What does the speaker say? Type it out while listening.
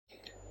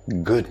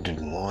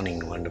Good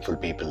morning, wonderful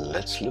people.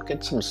 Let's look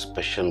at some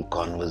special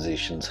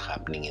conversations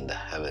happening in the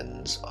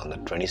heavens on the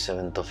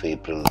 27th of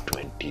April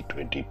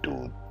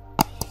 2022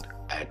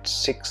 at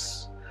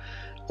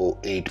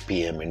 6:08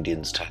 p.m.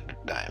 Indian Standard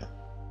Time.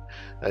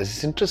 Now, this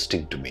is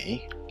interesting to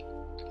me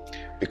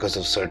because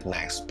of certain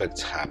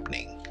aspects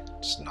happening.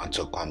 It's not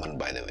so common,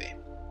 by the way.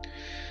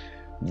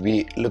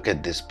 We look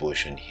at this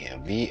portion here.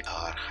 We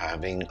are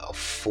having a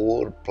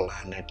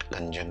 4-planet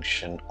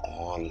conjunction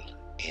all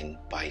in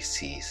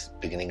Pisces,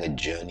 beginning a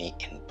journey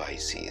in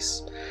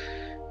Pisces.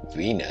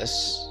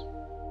 Venus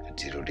at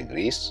 0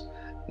 degrees,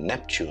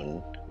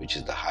 Neptune, which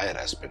is the higher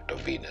aspect of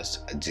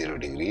Venus, at 0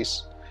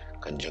 degrees,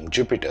 conjunct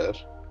Jupiter,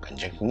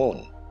 conjunct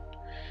Moon.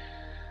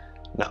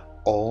 Now,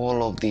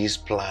 all of these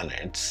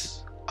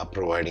planets are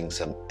providing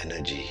some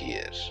energy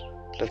here.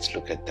 Let's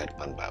look at that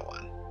one by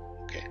one.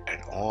 Okay,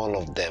 and all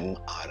of them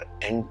are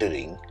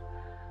entering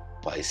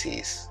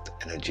Pisces, the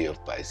energy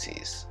of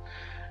Pisces,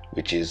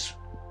 which is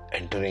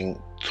entering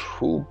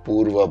through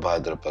Purva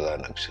Bhadrapada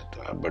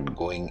Nakshatra but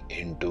going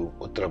into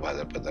Uttara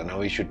Bhadrapada. Now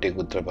we should take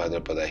Uttara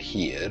Bhadrapada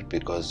here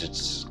because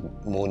its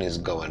moon is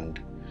governed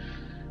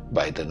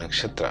by the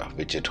nakshatra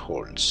which it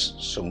holds.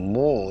 So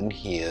moon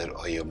here,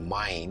 or your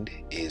mind,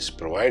 is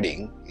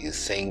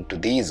saying to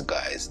these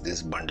guys,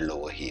 this bundle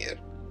over here,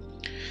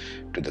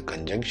 to the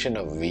conjunction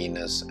of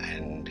Venus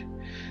and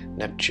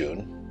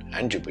Neptune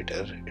and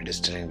Jupiter, it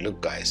is telling,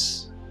 look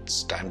guys,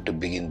 it's time to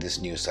begin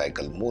this new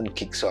cycle. Moon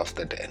kicks off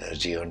that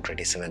energy on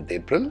 27th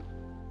April,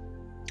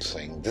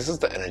 saying this is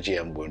the energy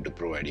I'm going to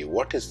provide you.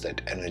 What is that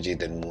energy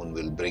that Moon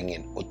will bring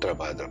in Uttara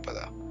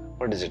Bhadrapada?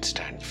 What does it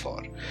stand for?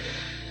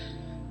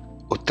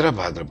 Uttara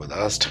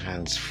Bhadrapada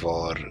stands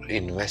for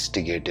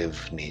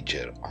investigative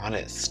nature,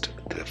 honest,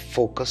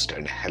 focused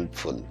and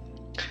helpful.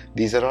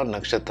 These are all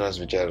nakshatras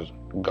which are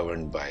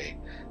governed by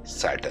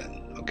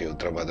Saturn. Okay,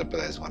 Uttara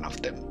Bhadrapada is one of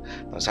them.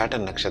 Now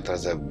Saturn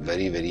nakshatras are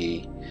very,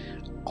 very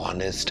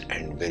honest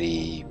and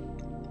very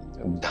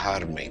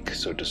dharmic,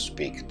 so to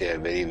speak. They are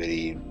very,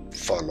 very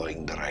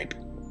following the right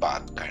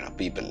path kind of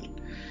people.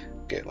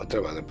 Okay,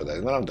 Uttara Bhadrapada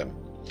is one of them.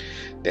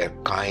 They are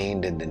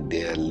kind and then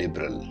they are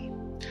liberal.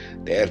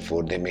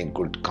 Therefore, they make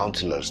good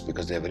counselors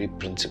because they are very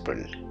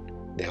principled.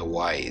 They are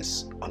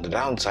wise. On the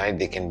downside,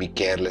 they can be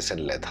careless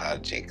and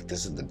lethargic.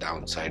 This is the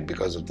downside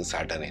because of the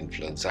Saturn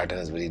influence. Saturn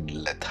is a very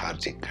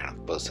lethargic kind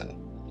of person.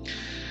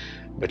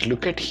 But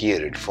look at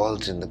here, it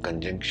falls in the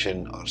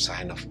conjunction or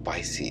sign of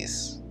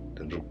Pisces,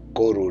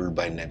 co-ruled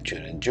by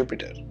Neptune and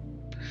Jupiter.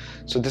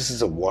 So this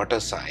is a water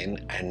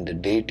sign, and the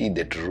deity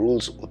that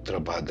rules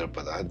Uttara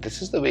Bhadrapada,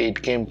 this is the way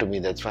it came to me,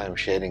 that's why I'm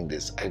sharing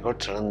this. I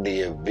got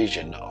suddenly a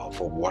vision of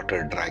a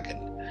water dragon,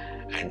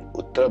 and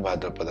Uttara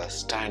Bhadrapada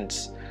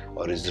stands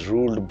or is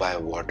ruled by a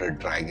water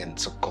dragon.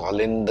 So call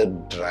in the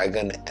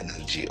dragon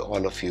energy,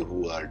 all of you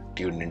who are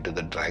tuned into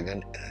the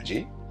dragon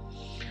energy,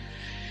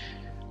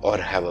 or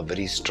have a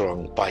very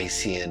strong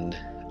Piscean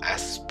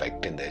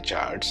aspect in their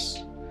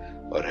charts,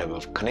 or have a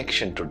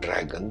connection to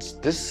dragons.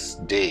 This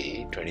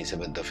day,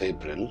 27th of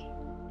April,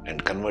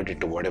 and convert it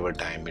to whatever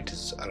time it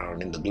is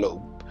around in the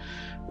globe,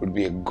 would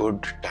be a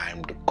good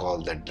time to call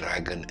the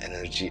dragon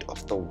energy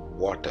of the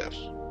water,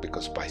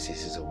 because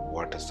Pisces is a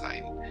water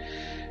sign.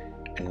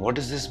 And what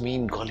does this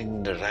mean,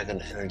 calling the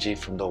dragon energy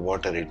from the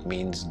water? It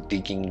means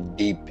digging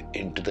deep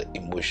into the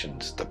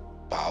emotions, the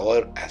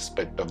power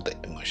aspect of the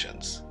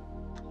emotions.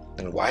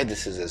 And why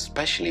this is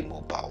especially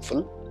more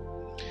powerful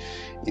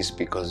is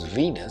because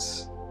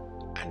Venus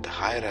and the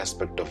higher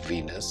aspect of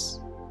Venus,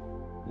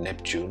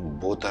 Neptune,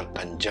 both are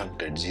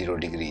conjunct at 0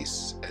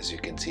 degrees, as you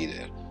can see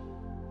there.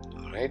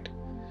 Alright?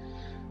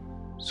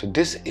 So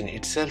this in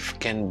itself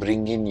can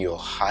bring in your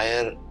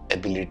higher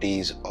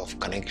abilities of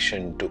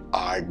connection to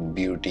art,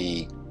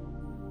 beauty,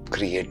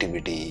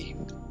 creativity,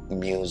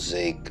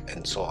 music,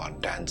 and so on,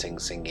 dancing,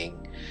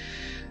 singing.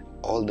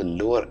 All the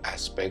lower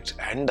aspects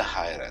and the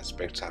higher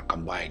aspects are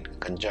combined,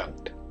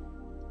 conjunct.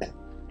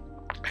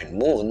 And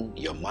Moon,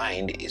 your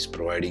mind, is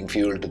providing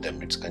fuel to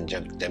them. It's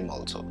conjunct them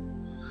also.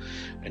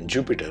 And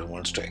Jupiter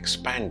wants to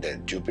expand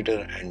that.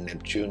 Jupiter and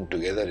Neptune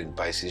together in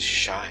Pisces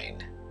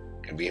shine.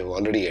 And we have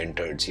already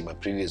entered, see my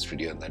previous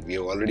video on that, we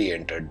have already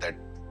entered that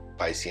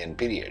Piscean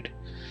period.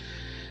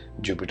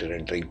 Jupiter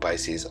entering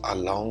Pisces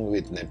along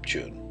with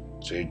Neptune.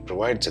 So it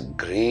provides a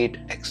great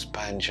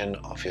expansion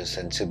of your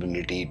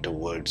sensibility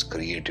towards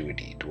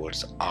creativity,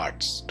 towards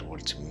arts,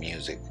 towards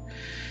music.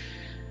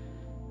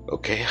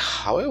 Okay,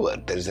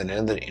 however, there is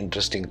another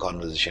interesting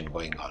conversation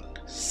going on.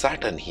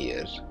 Saturn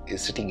here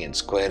is sitting and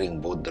squaring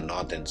both the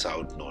north and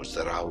south nodes,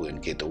 the Rahu and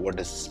Ketu. What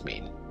does this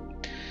mean?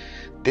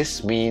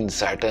 This means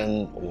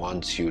Saturn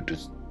wants you to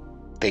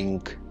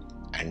think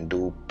and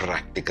do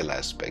practical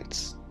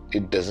aspects.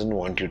 It doesn't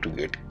want you to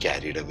get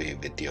carried away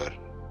with your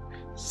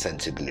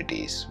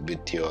sensibilities,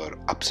 with your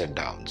ups and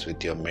downs,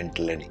 with your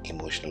mental and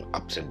emotional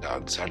ups and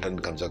downs. Saturn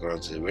comes across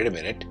and says, wait a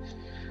minute,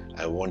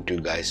 I want you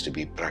guys to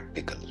be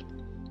practical.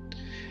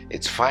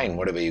 It's fine,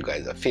 whatever you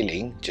guys are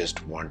feeling,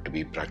 just want to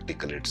be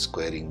practical. It's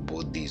squaring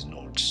both these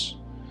nodes.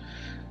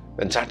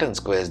 When Saturn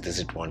squares this,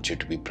 it wants you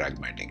to be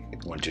pragmatic.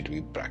 It wants you to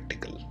be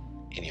practical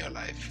in your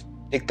life.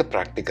 Take the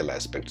practical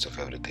aspects of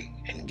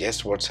everything, and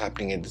guess what's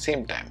happening at the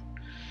same time?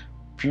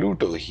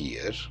 Pluto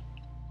here,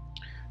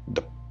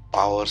 the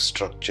power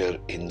structure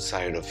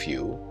inside of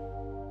you,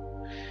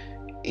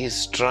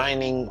 is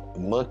trining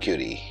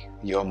Mercury,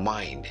 your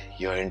mind,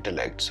 your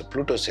intellect. So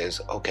Pluto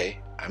says, okay,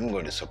 I'm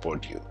going to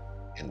support you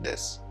in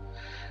this.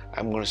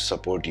 I'm going to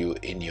support you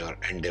in your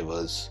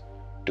endeavors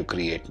to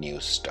create new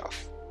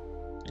stuff.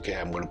 Okay,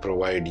 I'm going to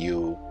provide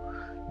you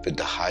with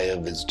the higher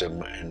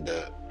wisdom and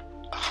the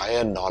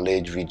higher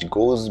knowledge which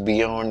goes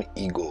beyond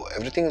ego.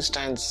 Everything which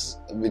stands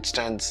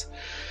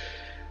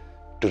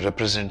to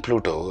represent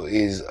Pluto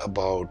is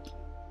about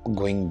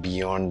going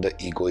beyond the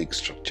egoic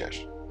structure.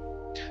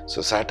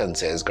 So Saturn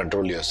says,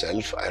 control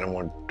yourself, I don't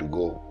want to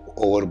go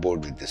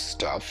overboard with this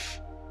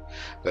stuff.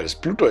 Whereas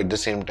Pluto at the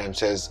same time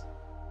says,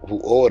 who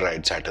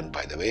overrides Saturn,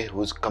 by the way,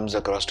 who comes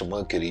across to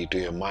Mercury, to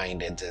your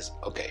mind, and says,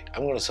 okay,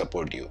 I'm going to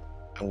support you.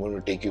 I'm going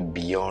to take you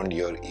beyond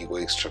your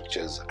egoic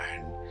structures,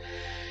 and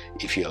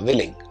if you are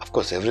willing, of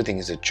course everything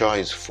is a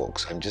choice,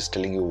 folks. I'm just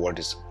telling you what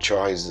is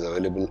choice is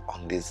available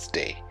on this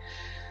day.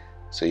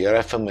 So your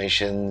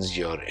affirmations,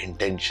 your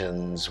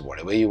intentions,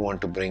 whatever you want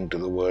to bring to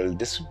the world,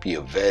 this would be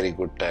a very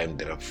good time.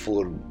 There are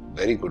 4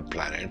 very good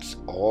planets,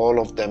 all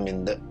of them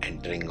in the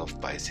entering of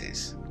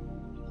Pisces.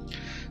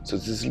 So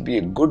this will be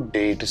a good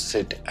day to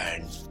sit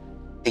and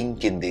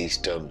think in these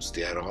terms.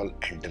 They are all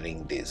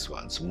entering these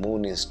ones.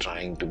 Moon is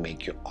trying to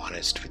make you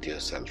honest with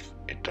yourself.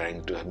 It's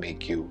trying to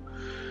make you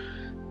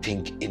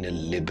think in a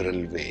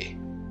liberal way.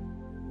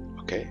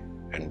 Okay?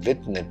 And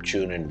with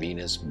Neptune and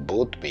Venus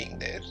both being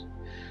there,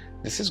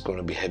 this is going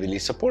to be heavily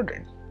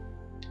supported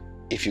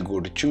if you go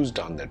to choose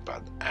down that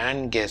path.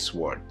 And guess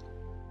what?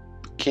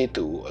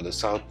 Ketu, or the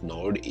South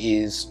Node,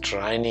 is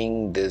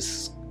trining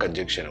this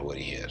conjunction over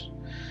here,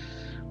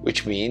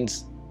 which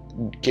means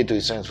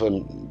Ketu stands for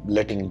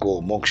letting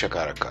go, moksha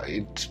karaka.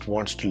 It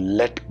wants to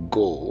let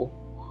go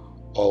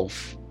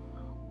of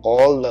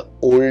all the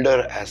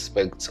older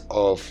aspects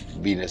of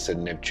Venus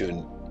and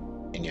Neptune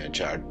in your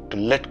chart, to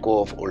let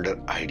go of older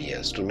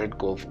ideas,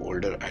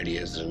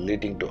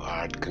 relating to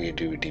art,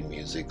 creativity,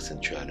 music,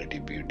 sensuality,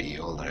 beauty,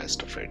 all the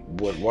rest of it.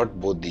 What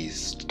both these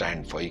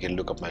stand for, you can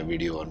look up my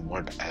video on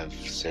what I've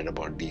said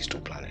about these 2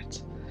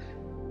 planets.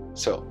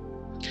 So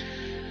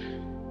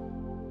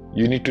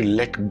you need to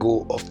let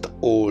go of the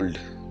old.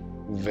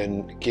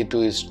 When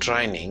Ketu is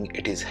trining,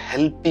 it is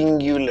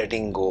helping you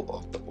letting go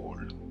of the old.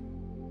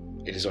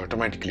 It is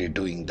automatically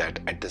doing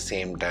that at the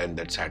same time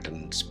that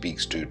Saturn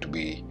speaks to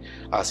you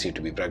asks you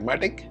to be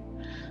pragmatic,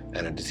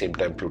 and at the same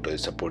time Pluto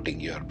is supporting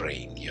your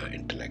brain, your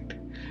intellect.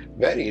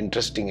 Very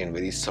interesting and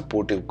very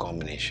supportive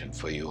combination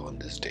for you on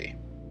this day.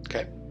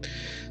 Okay,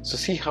 so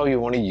see how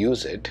you want to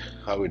use it,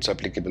 how it's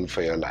applicable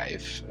for your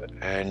life,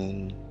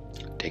 and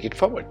take it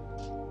forward.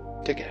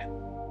 Take care.